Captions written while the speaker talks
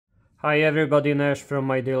Hi everybody, Nash from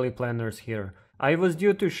My Daily Planners here. I was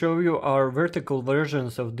due to show you our vertical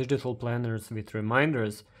versions of digital planners with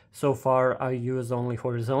reminders. So far I use only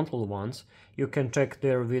horizontal ones. You can check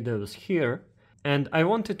their videos here. And I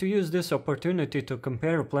wanted to use this opportunity to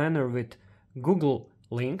compare a planner with Google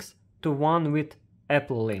links to one with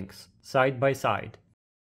Apple links, side by side.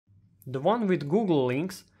 The one with Google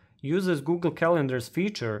links uses Google Calendar's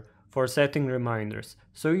feature for setting reminders,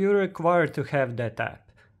 so you're required to have that app,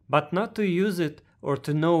 but not to use it or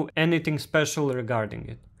to know anything special regarding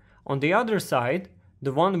it. On the other side,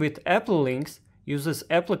 the one with Apple links uses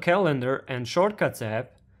Apple Calendar and Shortcuts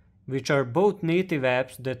app, which are both native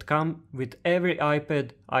apps that come with every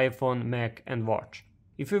iPad, iPhone, Mac and Watch.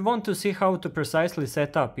 If you want to see how to precisely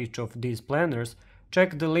set up each of these planners,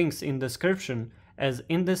 check the links in the description, as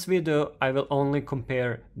in this video I will only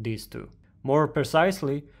compare these two. More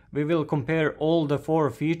precisely, we will compare all the 4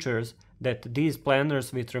 features that these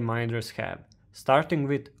planners with reminders have, starting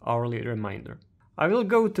with hourly reminder. I will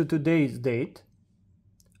go to today's date,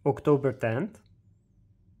 October 10th,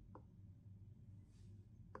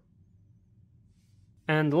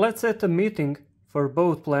 and let's set a meeting for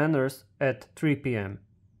both planners at 3 p.m.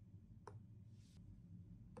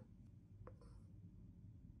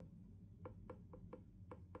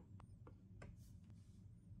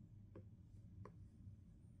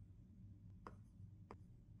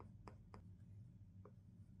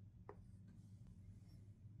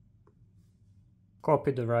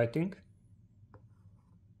 Copy the writing.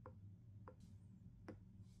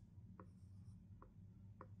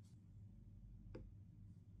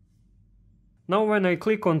 Now when I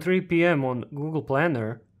click on 3 p.m. on Google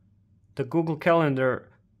Planner, the Google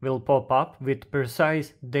Calendar will pop up with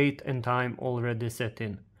precise date and time already set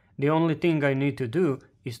in. The only thing I need to do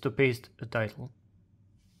is to paste a title.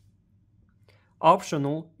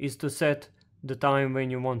 Optional is to set the time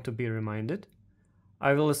when you want to be reminded.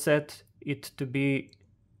 I will set it to be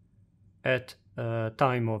at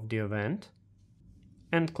time of the event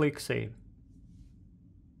and click Save.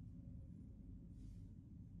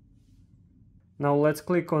 Now let's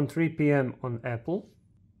click on 3 p.m. on Apple,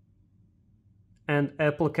 and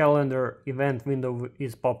Apple Calendar event window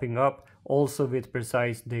is popping up, also with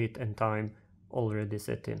precise date and time already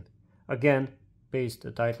set in. Again, paste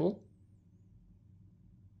the title.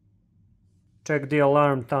 Check the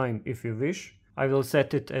alarm time if you wish. I will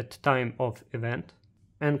set it at time of event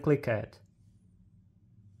and click Add.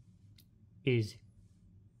 Easy.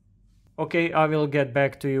 Okay, I will get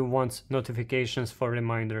back to you once notifications for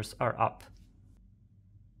reminders are up.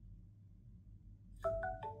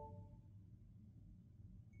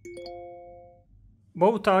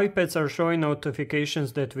 Both iPads are showing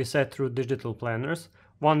notifications that we set through digital planners,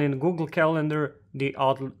 one in Google Calendar, the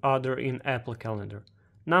other in Apple Calendar.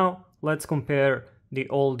 Now let's compare the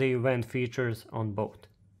all-day event features on both.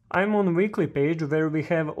 I'm on weekly page where we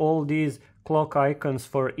have all these clock icons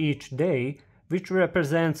for each day, which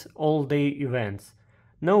represents all-day events.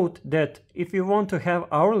 Note that if you want to have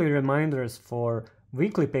hourly reminders for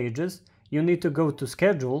weekly pages, you need to go to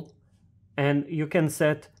Schedule, and you can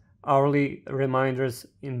set hourly reminders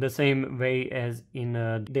in the same way as in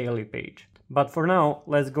a daily page. But for now,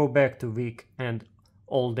 let's go back to week and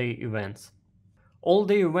all-day events.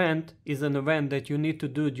 All-day event is an event that you need to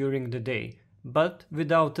do during the day, but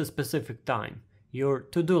without a specific time. Your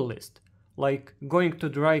to-do list, like going to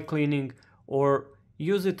dry cleaning, or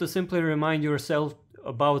use it to simply remind yourself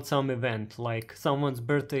about some event, like someone's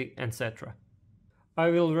birthday, etc.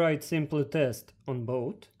 I will write simple test on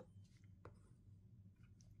both.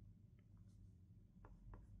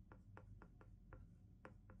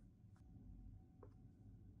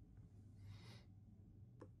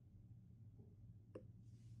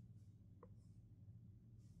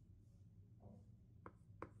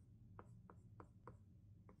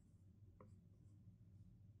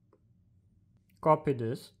 Copy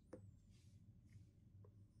this.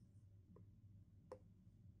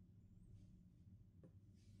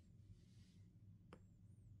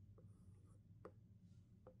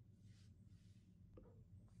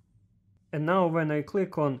 And now when I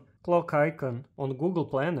click on clock icon on Google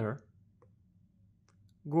Planner,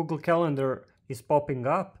 Google Calendar is popping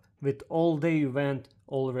up with all-day event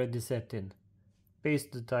already set in.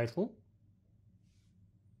 Paste the title.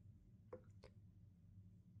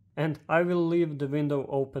 And I will leave the window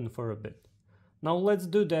open for a bit. Now let's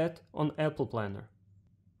do that on Apple Planner.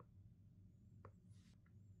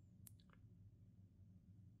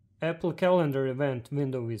 Apple Calendar event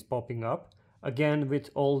window is popping up, again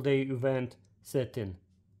with all-day event set in.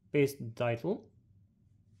 Paste the title.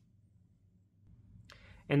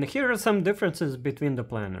 And here are some differences between the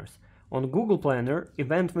planners. On Google Planner,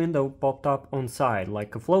 event window popped up on side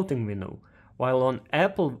like a floating window, while on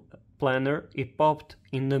Apple Planner it popped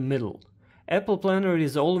in the middle. Apple Planner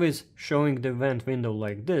is always showing the event window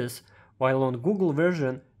like this, while on Google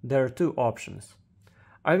version there are two options.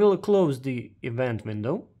 I will close the event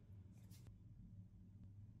window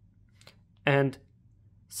and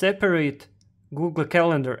separate Google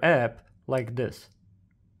Calendar app like this.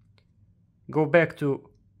 Go back to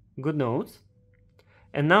GoodNotes,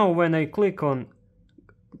 and now when I click on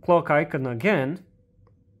clock icon again,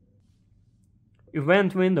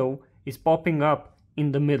 event window is popping up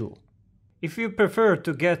in the middle. If you prefer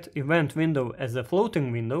to get event window as a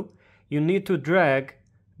floating window, you need to drag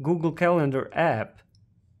Google Calendar app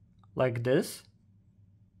like this,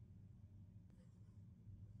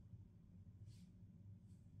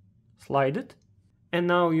 slide it, and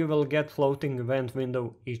now you will get floating event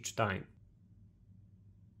window each time.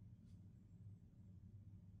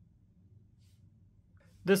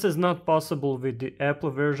 This is not possible with the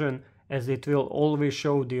Apple version, as it will always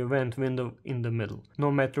show the event window in the middle,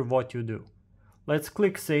 no matter what you do. Let's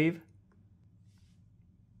click Save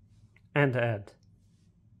and Add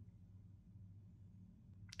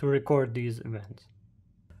to record these events.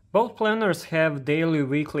 Both planners have daily,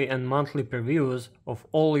 weekly and monthly previews of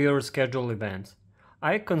all your scheduled events.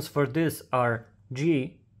 Icons for this are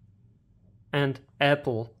G and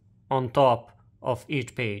Apple on top of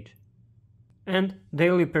each page. And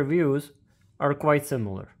daily previews are quite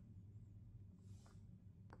similar.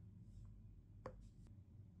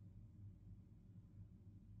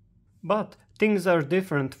 But things are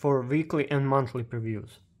different for weekly and monthly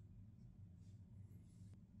previews.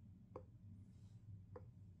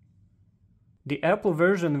 The Apple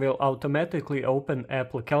version will automatically open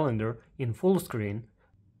Apple Calendar in full screen,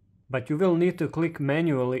 but you will need to click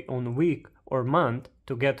manually on week or month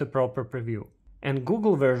to get a proper preview. And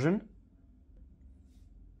Google version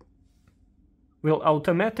will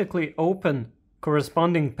automatically open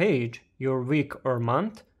corresponding page, your week or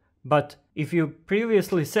month, but if you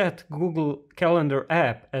previously set Google Calendar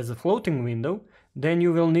app as a floating window, then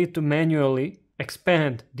you will need to manually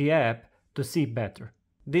expand the app to see better.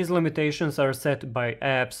 These limitations are set by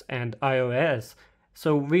apps and iOS,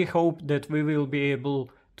 so we hope that we will be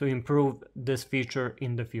able to improve this feature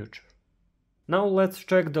in the future. Now let's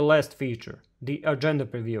check the last feature, the agenda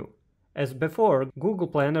preview. As before, Google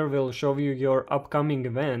Planner will show you your upcoming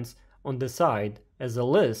events on the side as a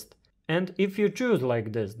list, and if you choose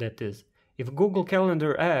like this, that is, if Google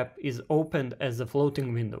Calendar app is opened as a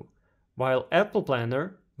floating window, while Apple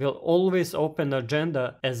Planner will always open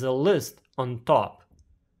agenda as a list on top.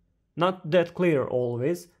 Not that clear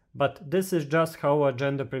always, but this is just how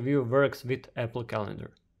agenda preview works with Apple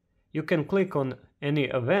Calendar. You can click on any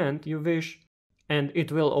event you wish and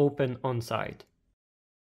it will open on site.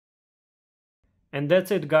 And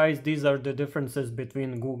that's it guys, these are the differences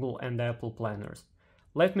between Google and Apple planners.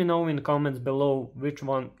 Let me know in comments below which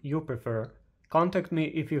one you prefer. Contact me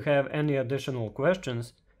if you have any additional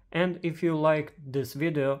questions, and if you liked this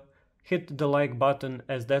video, hit the like button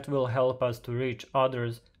as that will help us to reach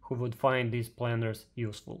others who would find these planners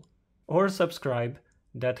useful. Or subscribe,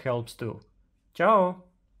 that helps too. Ciao!